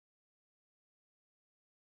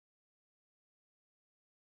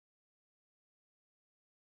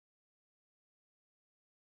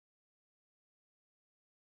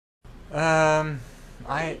Um,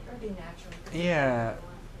 Or I be natural. yeah.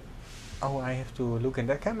 Oh, I have to look in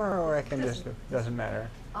that camera, or I can just look. Doesn't matter.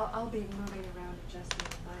 I'll be moving around adjusting the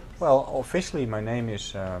mics. Well, officially my name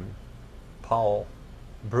is Paul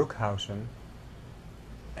Brookhausen,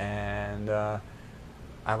 and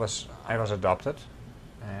I was adopted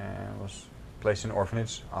and was placed in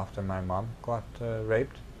orphanage after my mom got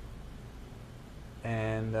raped,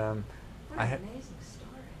 and What I an had. amazing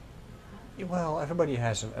story. Well, everybody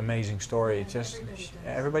has an amazing story. Yeah, It's just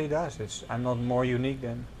everybody everybody does. I'm not more unique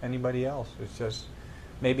than anybody else. It's just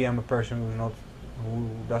maybe I'm a person who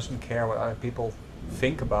doesn't care what other people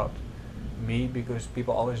think about me, because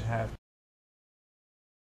people always have.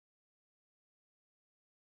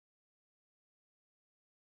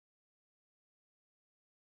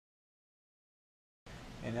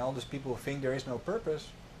 And all these people who think there is no purpose,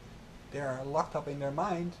 they are locked up in their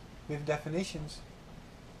mind with definitions,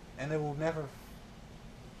 and they will never.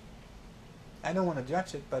 I don't want to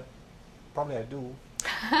judge it, but probably I do.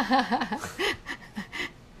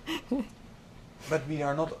 But we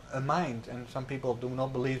are not a mind, and some people do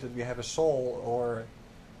not believe that we have a soul.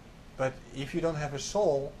 But if you don't have a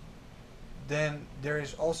soul, then there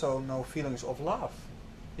is also no feelings of love.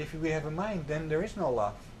 If we have a mind, then there is no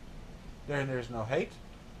love. There's no hate.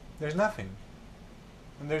 There's nothing.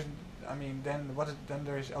 And then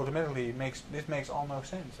there is automatically this makes all no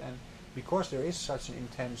sense. And because there is such an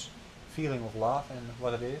intense feeling of love and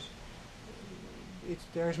what it is,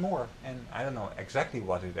 there is more. And I don't know exactly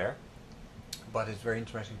what is there, but it's very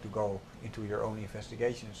interesting to go into your own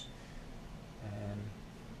investigations. And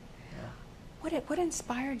What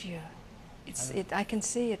inspired you? I can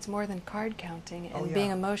see it's more than card counting and yeah.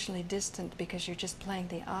 being emotionally distant because you're just playing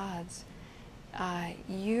the odds.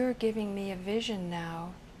 You're giving me a vision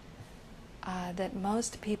now that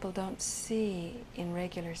most people don't see in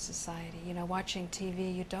regular society. You know, watching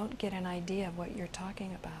TV, you don't get an idea of what you're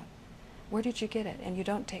talking about. Where did you get it? And you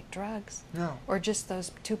don't take drugs? No. Or just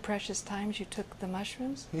those 2 precious times you took the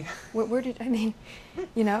mushrooms? Yeah. Where did, I mean,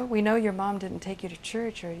 you know, we know your mom didn't take you to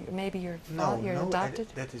church, or maybe you're adopted.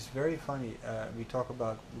 That is very funny. We talk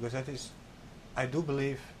about, because I do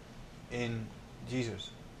believe in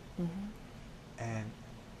Jesus. Mm-hmm. And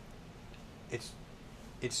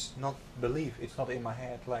it's not belief, it's not in my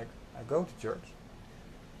head. Like, I go to church.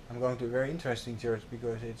 I'm going to a very interesting church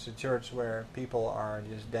because it's a church where people are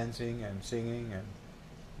just dancing and singing and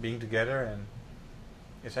being together. And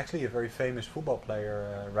it's actually a very famous football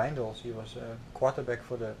player, Reindels. He was a quarterback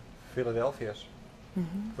for the Philadelphians,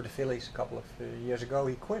 for the Phillies a couple of years ago.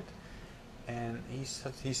 He quit. And he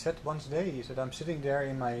said once a day, he said, I'm sitting there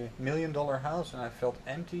in my $1 million house and I felt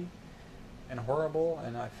empty and horrible,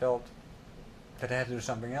 and I felt that I had to do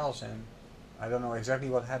something else. And I don't know exactly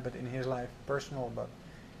what happened in his life, personal, but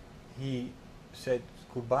he said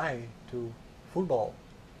goodbye to football,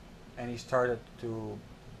 and he started to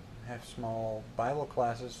have small Bible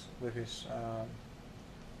classes with his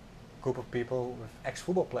group of people, with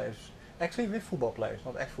ex-football players, actually with football players,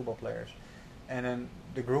 not ex-football players. And then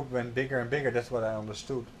the group went bigger and bigger. That's what I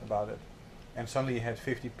understood about it. And suddenly he had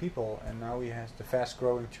 50 people, and now he has the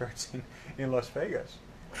fast-growing church in Las Vegas.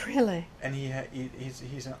 Really? And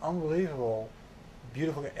he's an unbelievable,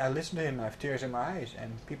 beautiful guy. I listen to him, I have tears in my eyes,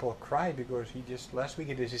 and people cry because last week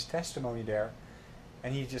he did his testimony there,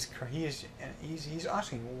 and he's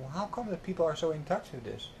asking, well, how come that people are so in touch with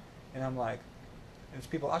this? And I'm like, and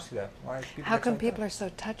people ask you that. Why How come people are so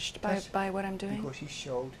touched by what I'm doing? Because he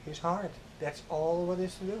showed his heart. That's all what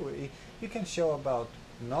is to do. You can show about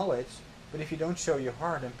knowledge, but if you don't show your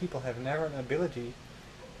heart, then people have never an ability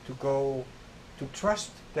to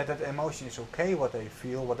trust that emotion is okay, what they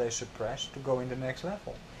feel, what they suppress, to go in the next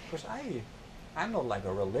level. Because I'm not like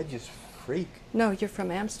a religious freak. No, you're from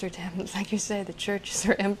Amsterdam. Like you say, the churches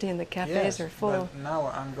are empty and the cafes are full. But now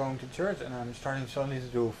I'm going to church and I'm starting suddenly to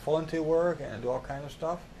do volunteer work and do all kind of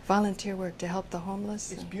stuff. Volunteer work to help the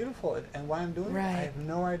homeless? It's beautiful. And why I'm doing it, I have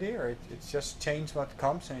no idea. It's just change what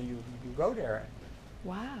comes, and you go there.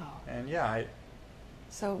 Wow. And yeah,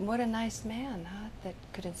 so what a nice man, huh? That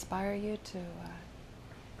could inspire you to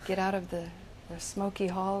get out of the smoky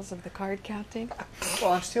halls of the card counting.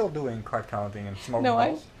 Well, I'm still doing card counting and smoky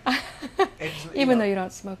halls. Even though you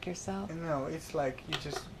don't smoke yourself. No, it's like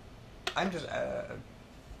I'm just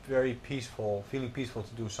very peaceful, feeling peaceful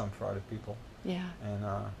to do something for other people. Yeah. And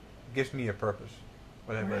it gives me a purpose,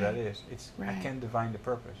 whatever that is. I can't define the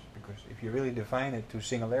purpose, because if you really define it to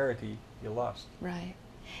singularity, you're lost. Right.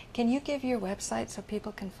 Can you give your website so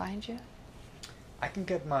people can find you? I can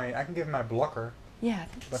give my blogger. Yeah,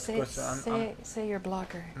 say your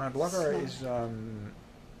blogger. My blogger is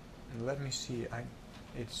let me see.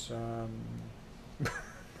 It's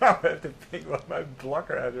I have to think what my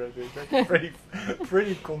blogger address is. That's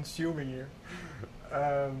pretty consuming here.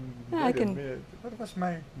 Wait a minute. What was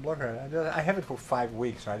my blogger? I have it for 5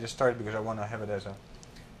 weeks. So I just started because I want to have it as a.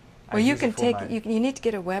 Well, you can take. You need to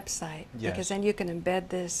get a website because Yes. then you can embed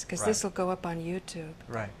this because this Right. will go up on YouTube.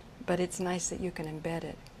 Right. But it's nice that you can embed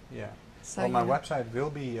it. Yeah. So Well, my you know. website will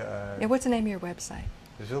be. Yeah, what's the name of your website?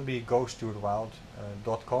 This will be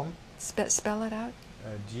gostuartwild.com. Spell it out.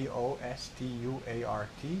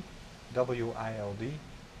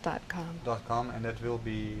 GOSTUARTWILD.com, and that will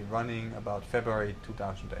be running about February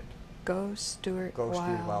 2008.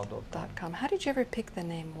 GoStuartWild.com. How did you ever pick the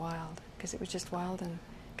name Wild? Because it was just wild, and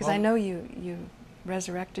because I Well- know you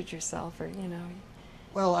resurrected yourself, or you know.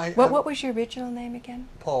 Well, What was your original name again?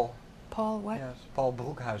 Paul. Paul what? Yes, Paul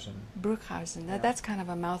Broekhuizen. Bruchhausen. Yeah. That's kind of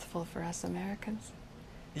a mouthful for us Americans.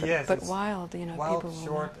 But, Yes, but it's Wild, you know, wild, people will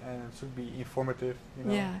short, and it should be informative. You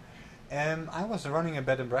know. Yeah. I was running a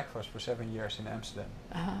bed and breakfast for 7 years in Amsterdam,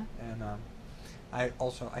 and I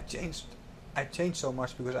changed so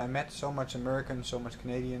much because I met so much Americans, so much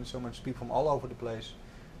Canadians, so much people from all over the place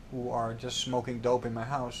who are just smoking dope in my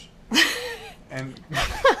house. And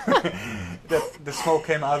the smoke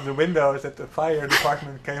came out of the windows that the fire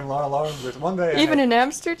department came along with. One day, Even in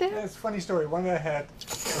Amsterdam? yeah, it's a funny story. One day I had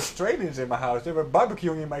Australians in my house. They were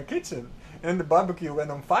barbecuing in my kitchen. And the barbecue went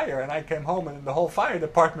on fire, and I came home, and the whole fire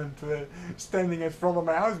department standing in front of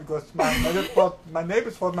my house because my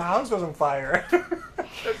neighbors thought my house was on fire.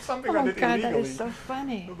 That's something I Oh did God, illegally. that is so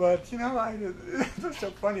funny. But you know, it was so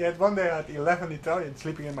funny. One day I had 11 Italians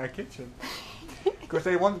sleeping in my kitchen because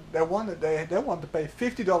they want to pay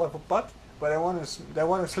 $50 per pot, but they want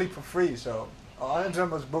to sleep for free. So all of them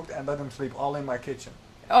was booked and let them sleep all in my kitchen.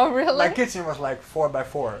 Oh really? My kitchen was like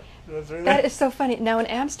 4x4. That is so funny. Now in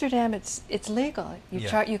Amsterdam, it's legal.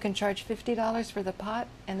 Yeah. You can charge $50 for the pot,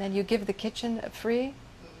 and then you give the kitchen free.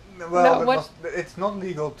 Well, No, it's not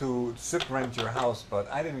legal to sub-rent your house, but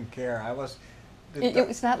I didn't care.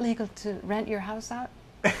 It's not legal to rent your house out.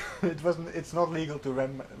 It's not legal to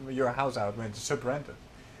rent your house out when it's sub-rented.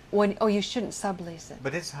 You shouldn't sublease it.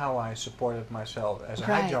 But it's how I supported myself as a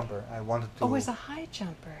Right. high jumper. I wanted to. Oh, as a high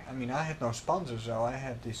jumper. I mean, I had no sponsor, so I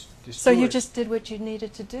had this. So you steward. just did what you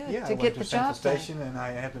needed to do Yeah, to I get went the to Central job done. Station and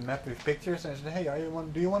I had the map with pictures. And I said, "Hey,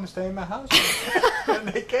 do you want to stay in my house?" And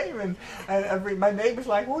they came and my neighbor's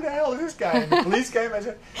like, "Who the hell is this guy?" And the police came. I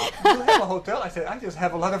said, "Do you have a hotel?" I said, "I just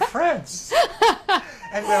have a lot of friends."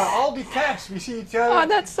 And they're all detached. We see each other. Oh,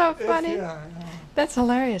 that's so funny. Yeah. That's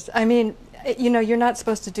hilarious. I mean, you know, you're not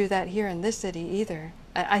supposed to do that here in this city either.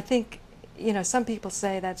 I think, you know, some people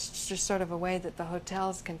say that's just sort of a way that the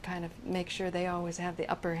hotels can kind of make sure they always have the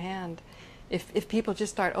upper hand. If people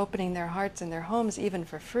just start opening their hearts and their homes even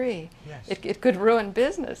for free, Yes. it could ruin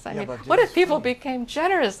business. I Yeah, mean, but what if it's people free. became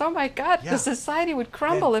generous? Oh my God, Yeah. the society would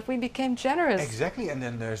crumble if we became generous. Exactly, and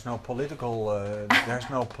then there's no political,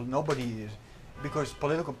 nobody is, because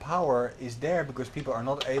political power is there because people are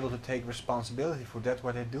not able to take responsibility for that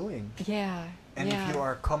what they're doing. Yeah. And yeah. if you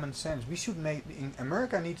are common sense, we should make, in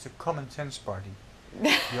America needs a common sense party.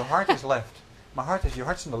 Your heart is left. Your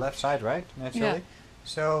heart's on the left side, right? Naturally. Yeah.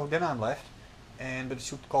 So then I'm left, but it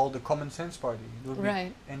should call the common sense party. It would be-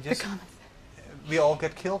 Right. And The just common- we all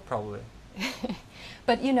get killed probably.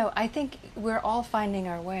 But you know, I think we're all finding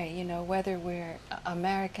our way, you know, whether we're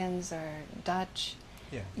Americans or Dutch.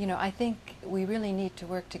 Yeah. You know, I think we really need to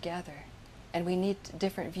work together, and we need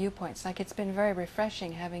different viewpoints. Like, it's been very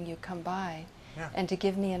refreshing having you come by Yeah. and to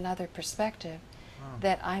give me another perspective Oh.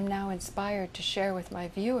 that I'm now inspired to share with my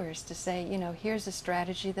viewers, to say, you know, here's a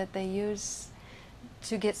strategy that they use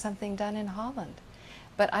to get something done in Holland.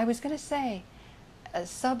 But I was going to say,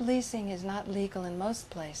 subleasing is not legal in most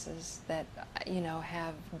places that, you know,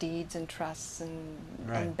 have deeds and trusts and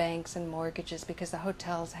Right. banks and mortgages, because the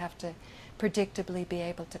hotels have to predictably be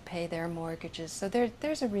able to pay their mortgages. So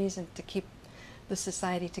there's a reason to keep the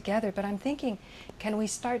society together. But I'm thinking, can we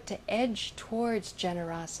start to edge towards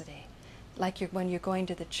generosity? Like when you're going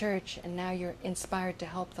to the church and now you're inspired to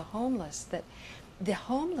help the homeless, that the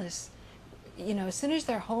homeless, you know, as soon as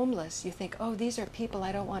they're homeless, you think, oh, these are people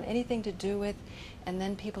I don't want anything to do with. And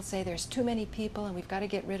then people say there's too many people and we've got to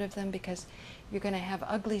get rid of them because you're going to have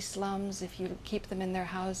ugly slums if you keep them in their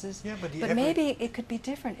houses. Yeah, but maybe it could be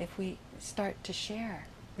different if we start to share.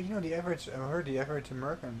 But you know, I heard the average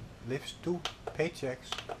American lives 2 paychecks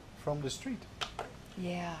from the street.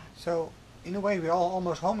 Yeah. So in a way, we're all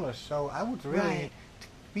almost homeless. So I would really,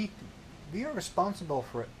 Right. we are responsible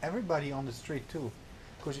for everybody on the street too.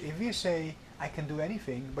 Because if we say I can do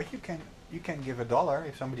anything, but you can give $1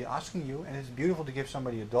 if somebody asking you, and it's beautiful to give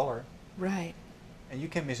somebody $1, Right. and you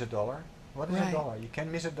can miss $1. What is Right. $1? You can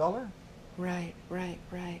miss $1. Right, right,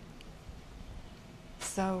 right.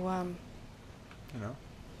 So, You know.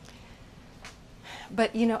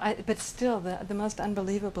 but but still, the most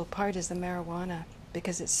unbelievable part is the marijuana,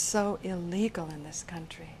 because it's so illegal in this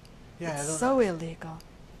country. Yeah, it's I don't so know. illegal.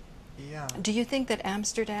 Yeah. Do you think that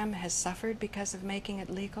Amsterdam has suffered because of making it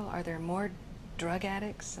legal? Are there more drug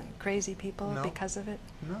addicts and crazy people No. because of it?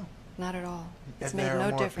 No. Not at all. It's And made there no are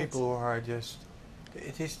more difference. people who are just.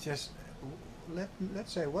 It is just.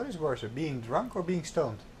 Let's say, what is worse, being drunk or being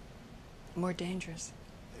stoned? More dangerous.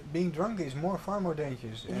 Being drunk is far more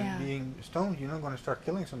dangerous, Yeah. and being stoned, you're not going to start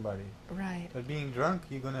killing somebody. Right. But being drunk,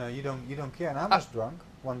 you don't care. And I was drunk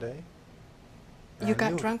one day. and You I got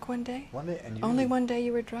knew it. drunk one day? One day, and you Only really- one day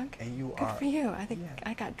you were drunk? And you Good are for you. I think yeah.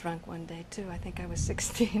 I got drunk one day too. I think I was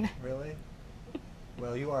 16. Really?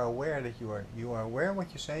 Well, you are aware that you are aware of what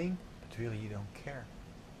you're saying, but really you don't care.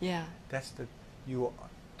 Yeah. That's the you.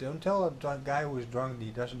 Don't tell a guy who is drunk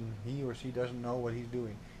he or she doesn't know what he's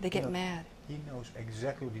doing. They You get know, mad. He knows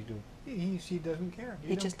exactly what he's doing. She doesn't care. You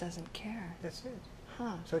He don't just ca- doesn't care. That's it.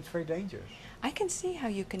 Huh. So it's very dangerous. I can see how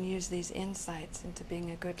you can use these insights into being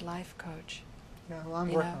a good life coach. Yeah, well, I'm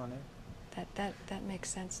You working know, on it. That makes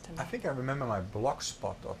sense to me. I think I remember my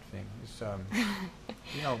blogspot thing. It's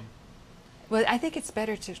you know. Well, I think it's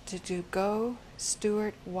better to do go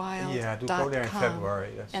stuartwild.com. Yeah, do go there in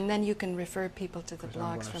February. That's And then you can refer people to the 'Cause I'm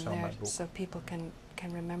blogs gonna from sell my there book. so people can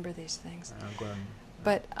remember these things. I'm going.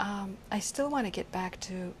 But I still want to get back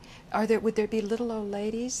to, would there be little old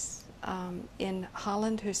ladies in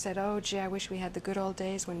Holland who said, oh, gee, I wish we had the good old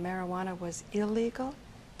days when marijuana was illegal?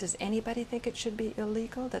 Does anybody think it should be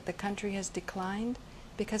illegal, that the country has declined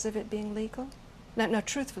because of it being legal? No,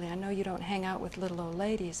 truthfully, I know you don't hang out with little old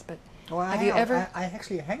ladies, but Well, have you ever... I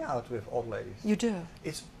actually hang out with old ladies. You do?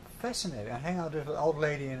 It's fascinating. I hang out with an old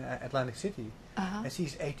lady in Atlantic City, Uh-huh. and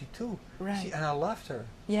she's 82. Right. And I loved her.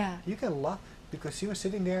 Yeah. You can love because she was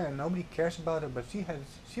sitting there and nobody cares about her, but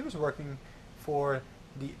she was working for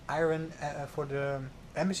the for the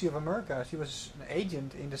Embassy of America. She was an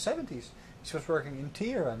agent in the 70s. She was working in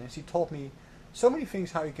Tehran, and she told me so many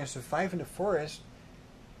things how you can survive in the forest.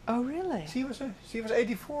 Oh, really? She was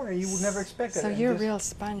 84, and you would never expect that. So And you're a this- real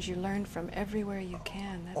sponge. You learn from everywhere you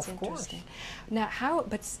can. That's Of course. interesting. Now,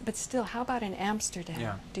 but still, how about in Amsterdam?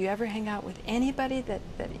 Yeah. Do you ever hang out with anybody that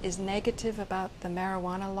is negative about the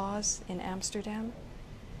marijuana laws in Amsterdam?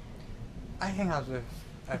 I hang out with.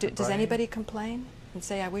 Does everybody. anybody complain and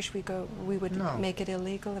say, I wish we would No. make it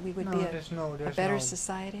illegal, and we would No, be there's a better no.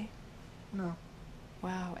 society? No.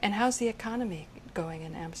 Wow. And how's the economy going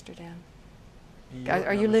in Amsterdam? You-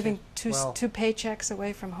 Are no, you but living well, two paychecks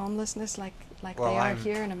away from homelessness like well, they are I'm-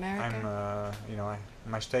 here in America? I'm,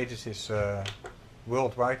 my status is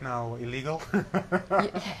worldwide now illegal,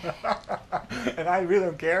 and I really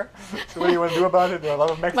don't care. So what do you want to do about it? There are a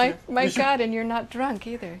lot of Mexicans. My God, and you're not drunk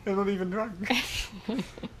either. They're not even drunk.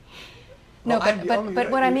 No, Well, I'm the only- but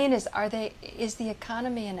what I mean is, is the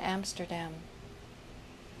economy in Amsterdam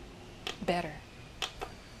better?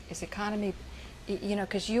 Is economy,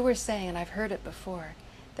 because you were saying, and I've heard it before,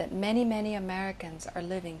 that many Americans are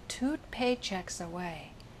living 2 paychecks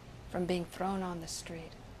away from being thrown on the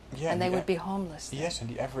street, Yeah, and they the would be homeless. then. Yes, and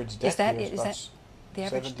the average death that- here is is about that the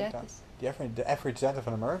average 70 death times. is? The average death of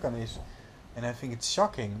an American is, and I think it's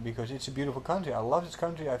shocking because it's a beautiful country. I love this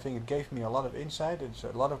country. I think it gave me a lot of insight. It's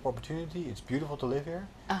a lot of opportunity. It's beautiful to live here.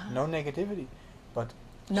 Uh-huh. No negativity, but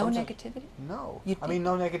No sometimes- negativity? No, You I mean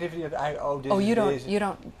no negativity that I this Oh, is you don't this. you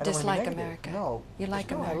don't I don't wanna be dislike negative. America? No, You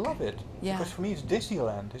like no, America? I love it. Yeah. Because for me it's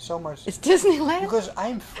Disneyland. It's so much. It's Disneyland? Because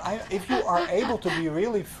if you are able to be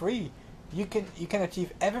really free, you can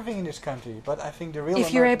achieve everything in this country. But I think the real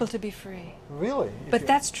if you're American- able to be free. really. if But you-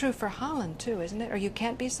 that's true for Holland too, isn't it? Or you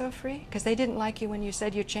can't be so free? Because they didn't like you when you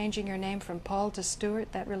said you're changing your name from Paul to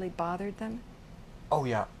Stuart. That really bothered them. Oh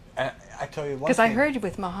yeah, and I tell you one. Because I thing. heard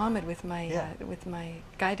with Mohammed, with Yeah. my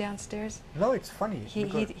guy downstairs. No, it's funny.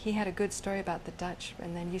 He had a good story about the Dutch,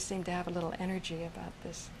 and then you seem to have a little energy about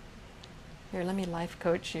this. Here, let me life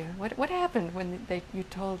coach you. What happened when you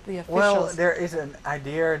told the officials? Well, there is an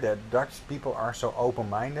idea that Dutch people are so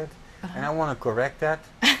open-minded, and I want to correct that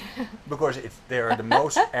because they are the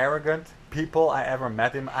most arrogant people I ever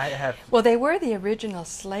met. Well, they were the original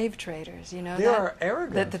slave traders, you know. They are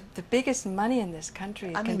arrogant. The biggest money in this country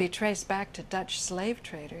I can mean- be traced back to Dutch slave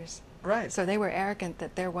traders. Right. So they were arrogant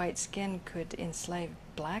that their white skin could enslave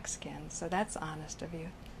black skin. So that's honest of you.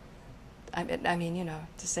 I mean,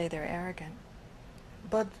 to say they're arrogant.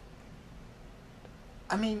 But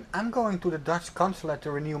I mean, I'm going to the Dutch consulate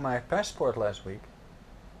to renew my passport last week,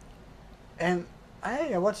 and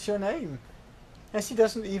hey, what's your name? And she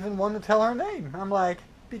doesn't even want to tell her name. I'm like,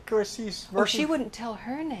 Because she's working. Oh, she wouldn't tell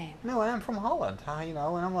her name. No, I'm from Holland, you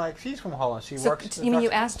know, and I'm like, she's from Holland. She So works. you mean you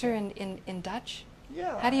asked her in Dutch?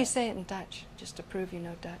 Yeah. How do you say it in Dutch? Just to prove you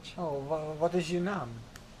know Dutch. Oh, what is your name?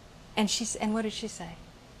 And what did she say?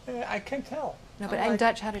 I can't tell. No, but I'm in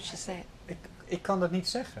Dutch, how did she say it? Ik kan dat niet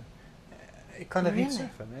zeggen. Ik kan dat niet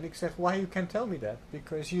zeggen. En ik zeg, why you can't tell me that?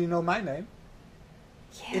 Because you know my name.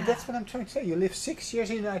 Yeah. That's what I'm trying to say. You live 6 years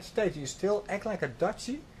in the United States. You still act like a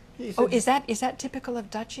Dutchie. Is that typical of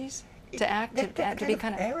Dutchies? To act, to be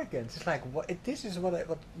kind of arrogant. It's like, this is what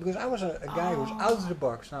because I was a guy who's out of the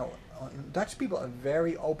box. Now, Dutch people are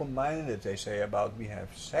very open-minded, they say, about we have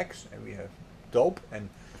sex and we have dope and...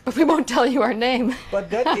 But we won't tell you our name. But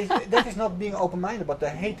that is not being open-minded, but they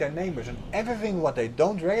hate their neighbors, and everything what they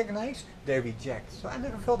don't recognize, they reject. So I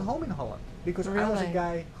never felt home in Holland, because I was a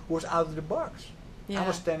guy who was out of the box. Yeah. I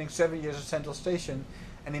was standing 7 years at Central Station,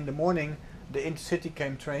 and in the morning, the intercity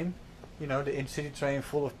train, you know, the intercity train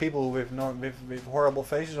full of people with horrible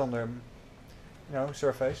faces on their, you know,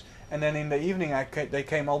 surface. And then in the evening, they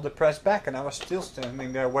came all depressed back, and I was still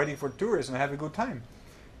standing there waiting for tourists and have a good time.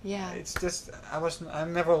 Yeah. It's just I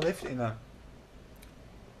never lived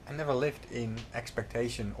in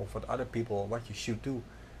expectation of what you should do.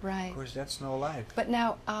 Right. Because that's no life. But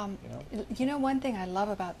now, you know, one thing I love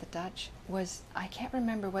about the Dutch was, I can't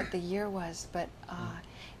remember what the year was, but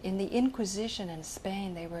in the Inquisition in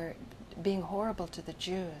Spain, they were being horrible to the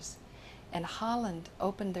Jews, and Holland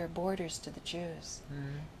opened their borders to the Jews.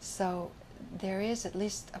 So there is at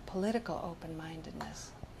least a political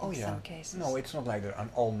open-mindedness in some cases. No, it's not like I'm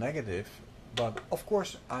all negative, but of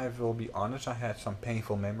course I will be honest. I had some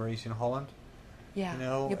painful memories in Holland. Yeah, you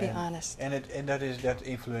know, you'll be honest. And that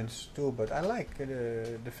influence too. But I like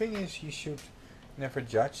the thing is, you should never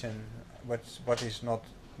judge, and what is not.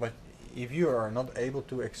 But if you are not able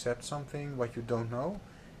to accept something what you don't know,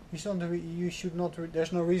 you should not.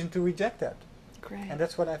 There's no reason to reject that. Great. And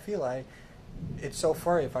that's what I feel. It's so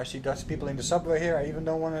far. If I see Dutch people in the subway here, I even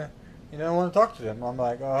don't want to. You don't want to talk to them. I'm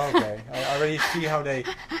like, oh, okay. I already see how they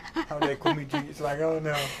communicate. It's like, oh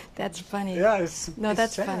no. That's funny. Yeah,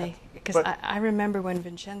 that's sad. funny. Because I remember when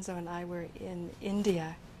Vincenzo and I were in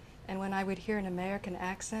India, and when I would hear an American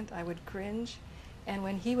accent, I would cringe, and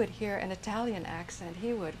when he would hear an Italian accent,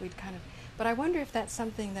 we'd kind of. But I wonder if that's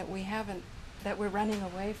something that that we're running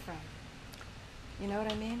away from. You know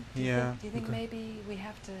what I mean? Do you think maybe we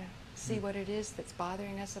have to see what it is that's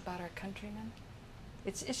bothering us about our countrymen?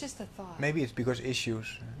 It's just a thought. Maybe it's because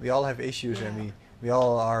issues. We all have issues, and we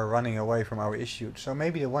all are running away from our issues. So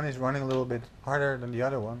maybe the one is running a little bit harder than the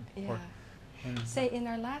other one. Yeah. Say in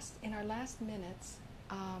our last minutes,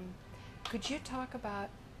 could you talk about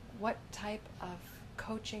what type of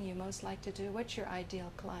coaching you most like to do? What's your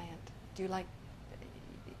ideal client?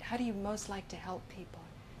 How do you most like to help people?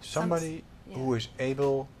 Somebody who is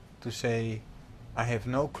able to say, I have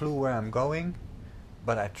no clue where I'm going,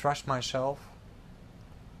 but I trust myself.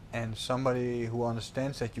 And somebody who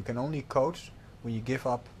understands that you can only coach when you give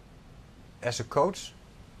up, as a coach,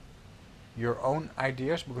 your own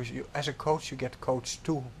ideas, because as a coach you get coached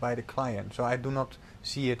too by the client. So I do not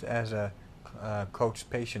see it as a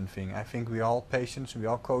coach-patient thing. I think we all patients, we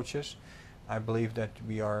all coaches. I believe that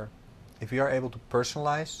if we are able to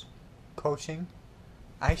personalize coaching,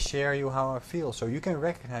 I share you how I feel. So you can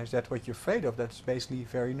recognize that what you're afraid of, that's basically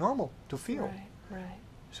very normal to feel. Right.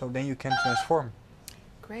 So then you can transform.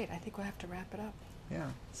 Great. I think we'll have to wrap it up. Yeah.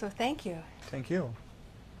 So thank you. Thank you.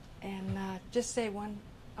 And just say one.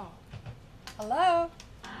 Oh. Hello.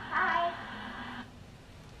 Hi.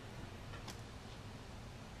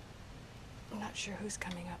 I'm not sure who's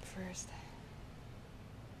coming up first.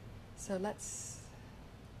 So let's see.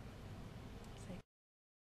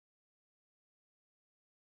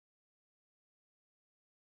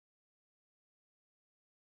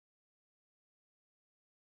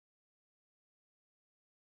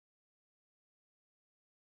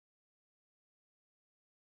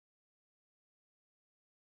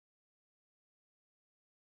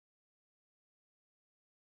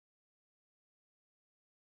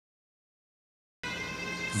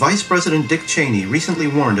 Vice President Dick Cheney recently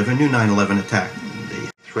warned of a new 9/11 attack. The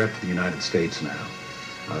threat to the United States now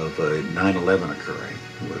of a 9/11 occurring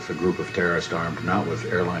with a group of terrorists armed not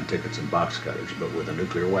with airline tickets and box cutters, but with a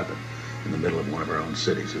nuclear weapon in the middle of one of our own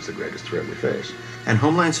cities is the greatest threat we face. And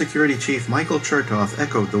Homeland Security Chief Michael Chertoff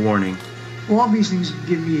echoed the warning. All these things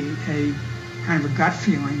give me a kind of a gut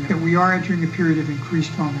feeling that we are entering a period of increased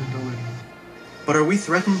vulnerability. But are we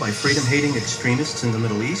threatened by freedom-hating extremists in the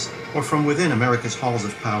Middle East, or from within America's halls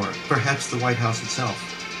of power, perhaps the White House itself?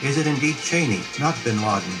 Is it indeed Cheney, not bin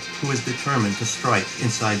Laden, who is determined to strike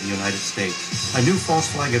inside the United States? A new false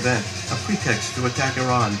flag event, a pretext to attack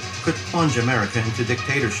Iran, could plunge America into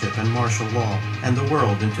dictatorship and martial law, and the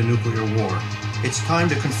world into nuclear war. It's time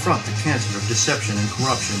to confront the cancer of deception and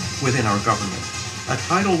corruption within our government. A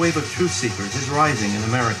tidal wave of truth seekers is rising in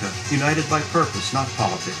America, united by purpose, not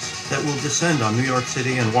politics, that will descend on New York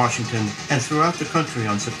City and Washington and throughout the country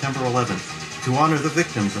on September 11th to honor the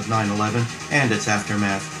victims of 9/11 and its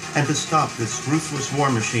aftermath, and to stop this ruthless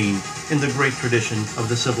war machine in the great tradition of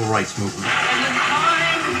the civil rights movement. And the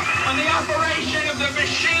time when the operation of the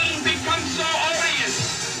machine becomes so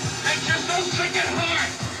odious and you're so sick at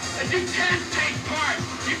heart that you can't take part,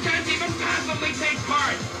 you can't even passively take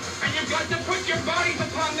part. And you've got to put your bodies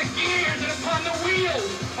upon the gears and upon the wheels,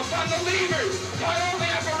 upon the levers, upon all the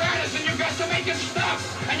apparatus, and you've got to make it stop.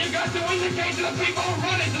 And you've got to indicate to the people who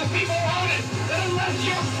run it, to the people who own it, that unless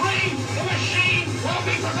you're free, the machine will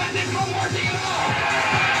be prevented from working at all.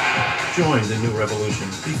 Join the new revolution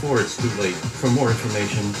before it's too late. For more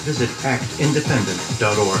information, visit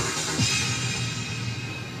actindependent.org.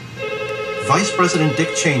 Vice President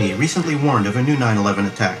Dick Cheney recently warned of a new 9/11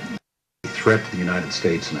 attack. Threat to the United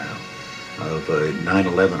States now of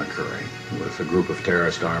 9/11 occurring with a group of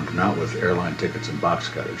terrorists armed not with airline tickets and box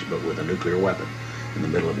cutters, but with a nuclear weapon in the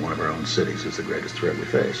middle of one of our own cities is the greatest threat we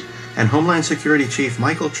face. And Homeland Security Chief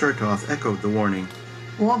Michael Chertoff echoed the warning.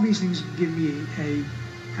 All these things give me a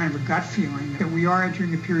kind of a gut feeling that we are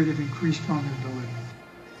entering a period of increased vulnerability.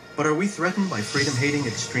 But are we threatened by freedom-hating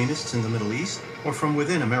extremists in the Middle East, or from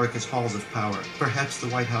within America's halls of power, perhaps the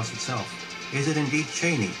White House itself? Is it indeed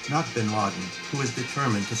Cheney, not bin Laden, who is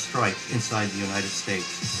determined to strike inside the United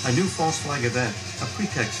States? A new false flag event, a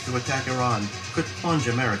pretext to attack Iran, could plunge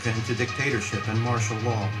America into dictatorship and martial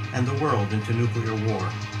law, and the world into nuclear war.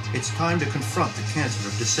 It's time to confront the cancer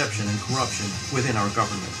of deception and corruption within our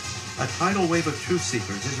government. A tidal wave of truth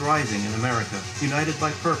seekers is rising in America, united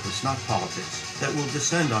by purpose, not politics, that will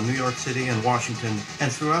descend on New York City and Washington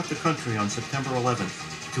and throughout the country on September 11th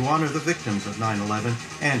to honor the victims of 9/11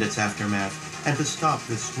 and its aftermath, and to stop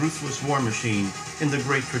this ruthless war machine in the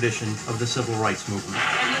great tradition of the civil rights movement.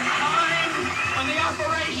 And the time when the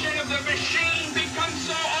operation of the machine becomes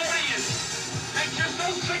so odious and you're so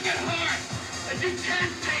sick at heart that you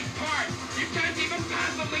can't take part, you can't even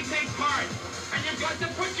passively take part. And you've got to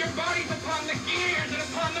put your bodies upon the gears and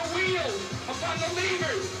upon the wheels, upon the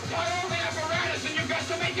levers, upon all the apparatus, and you've got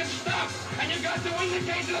to make it stop. And you've got to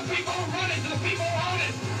indicate to the people who run it, to the people who own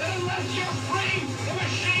it, that unless you're free, the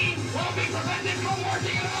machine will be prevented from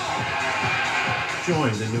working at all.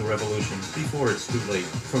 Join the new revolution before it's too late.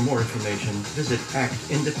 For more information, visit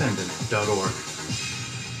actindependent.org.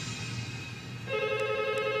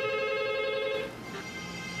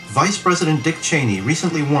 Vice President Dick Cheney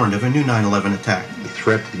recently warned of a new 9/11 attack. The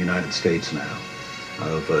threat to the United States now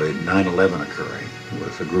of 9/11 occurring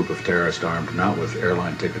with a group of terrorists armed not with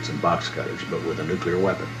airline tickets and box cutters, but with a nuclear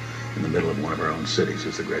weapon in the middle of one of our own cities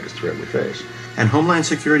is the greatest threat we face. And Homeland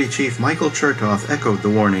Security Chief Michael Chertoff echoed the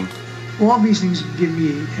warning. All these things give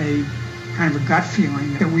me a kind of a gut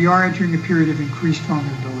feeling that we are entering a period of increased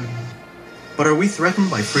vulnerability. But are we threatened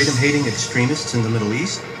by freedom-hating extremists in the Middle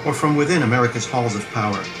East, or from within America's halls of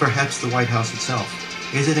power, perhaps the White House itself?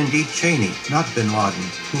 Is it indeed Cheney, not bin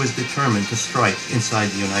Laden, who is determined to strike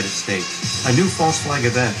inside the United States? A new false flag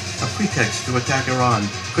event, a pretext to attack Iran,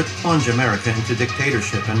 could plunge America into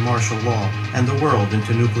dictatorship and martial law, and the world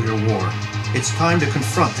into nuclear war. It's time to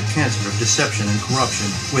confront the cancer of deception and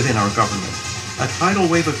corruption within our government. A tidal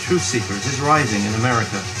wave of truth seekers is rising in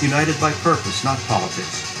America, united by purpose, not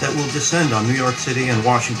politics, that will descend on New York City and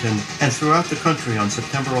Washington and throughout the country on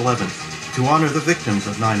September 11th to honor the victims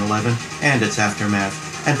of 9/11 and its aftermath,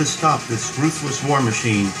 and to stop this ruthless war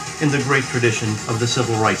machine in the great tradition of the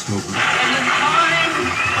civil rights movement. And the time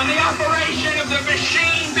when the operation of the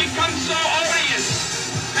machine becomes so odious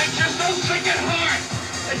and you're so sick at heart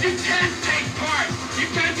that you can't take part, you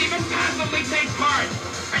can't even passively take part.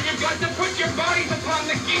 And you've got to put your bodies upon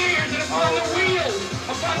the gears and upon the wheels,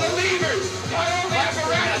 upon the levers, upon all the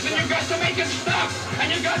apparatus, and you've got to make it stop. And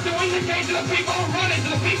you've got to indicate to the people who run it, to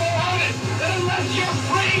the people who own it, that unless you're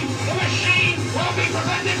free, the machine will be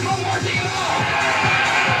prevented from working at all.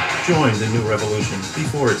 Join the new revolution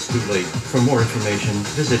before it's too late. For more information,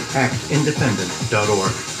 visit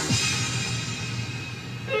actindependent.org.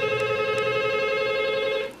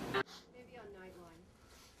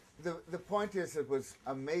 The point is, it was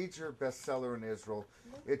a major bestseller in Israel.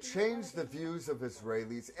 It changed the views of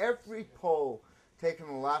Israelis. Every poll taken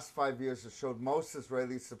in the last 5 years has showed most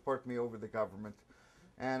Israelis support me over the government.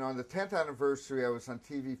 And on the 10th anniversary, I was on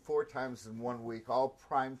TV 4 times in 1 week, all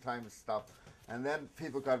prime time stuff. And then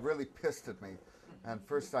people got really pissed at me. And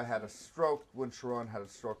first I had a stroke when Sharon had a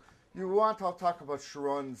stroke. You want, I'll talk about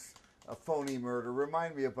Sharon's phony murder.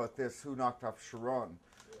 Remind me about this, who knocked off Sharon.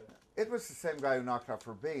 It was the same guy who knocked off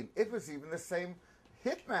Rabin. It was even the same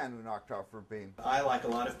hitman who knocked off Rabin. I, like a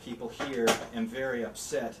lot of people here, am very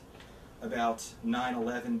upset about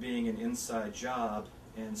 9/11 being an inside job,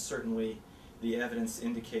 and certainly the evidence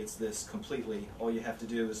indicates this completely. All you have to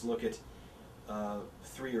do is look at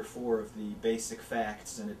 3 or 4 of the basic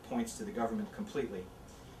facts, and it points to the government completely.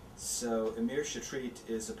 So Amir Shatrit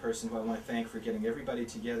is a person who I want to thank for getting everybody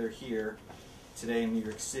together here today in New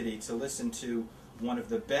York City to listen to one of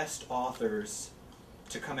the best authors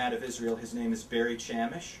to come out of Israel. His name is Barry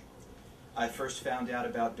Chamish. I first found out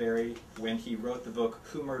about Barry when he wrote the book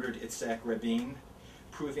Who Murdered Itzhak Rabin,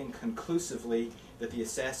 proving conclusively that the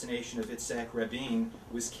assassination of Itzhak Rabin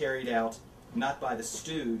was carried out not by the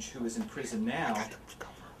stooge who is in prison now,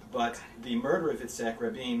 but the murder of Itzhak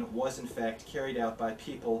Rabin was in fact carried out by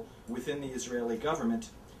people within the Israeli government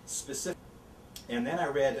specifically. And then I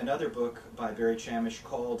read another book by Barry Chamish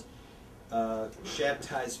called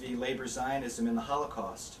Shabtai Zvi, Labor Zionism in the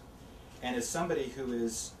Holocaust. And as somebody who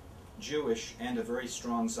is Jewish and a very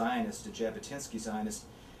strong Zionist, a Jabotinsky Zionist,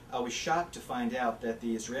 I was shocked to find out that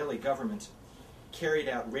the Israeli government carried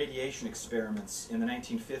out radiation experiments in the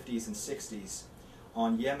 1950s and 60s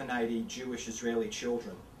on Yemenite Jewish Israeli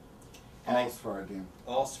children. And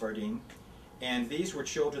all Sfardim. And these were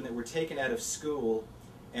children that were taken out of school,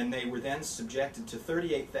 and they were then subjected to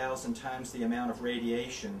 38,000 times the amount of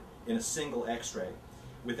radiation in a single X-ray.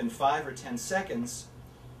 Within 5 or 10 seconds,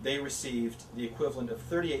 they received the equivalent of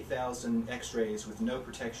 38,000 X-rays with no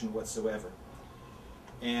protection whatsoever.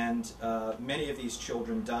 And many of these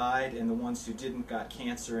children died, and the ones who didn't got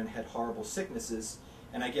cancer and had horrible sicknesses.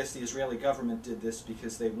 And I guess the Israeli government did this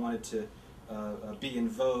because they wanted to be in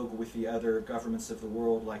vogue with the other governments of the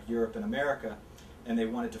world like Europe and America, and they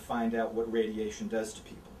wanted to find out what radiation does to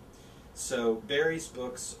people. So Barry's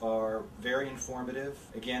books are very informative.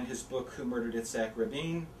 Again, his book, Who Murdered Itzhak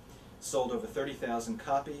Rabin, sold over 30,000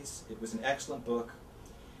 copies. It was an excellent book.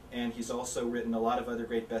 And he's also written a lot of other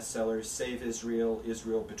great bestsellers: Save Israel,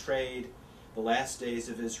 Israel Betrayed, The Last Days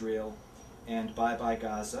of Israel, and Bye Bye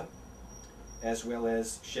Gaza, as well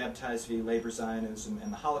as Shabtai Zvi, Labor Zionism,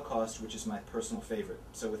 and the Holocaust, which is my personal favorite.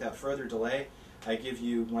 So without further delay, I give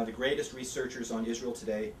you one of the greatest researchers on Israel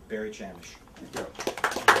today, Barry Chamish. Thank you.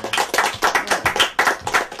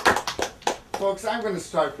 Folks, I'm going to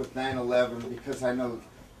start with 9/11 because I know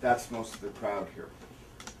that's most of the crowd here.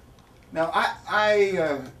 Now,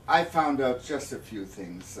 I found out just a few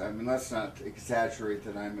things. I mean, let's not exaggerate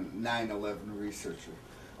that I'm a 9/11 researcher.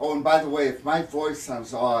 Oh, and by the way, if my voice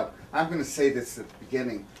sounds odd, I'm going to say this at the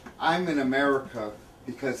beginning. I'm in America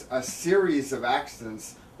because a series of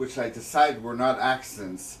accidents, which I decided were not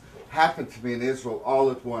accidents, happened to me in Israel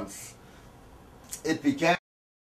all at once. It began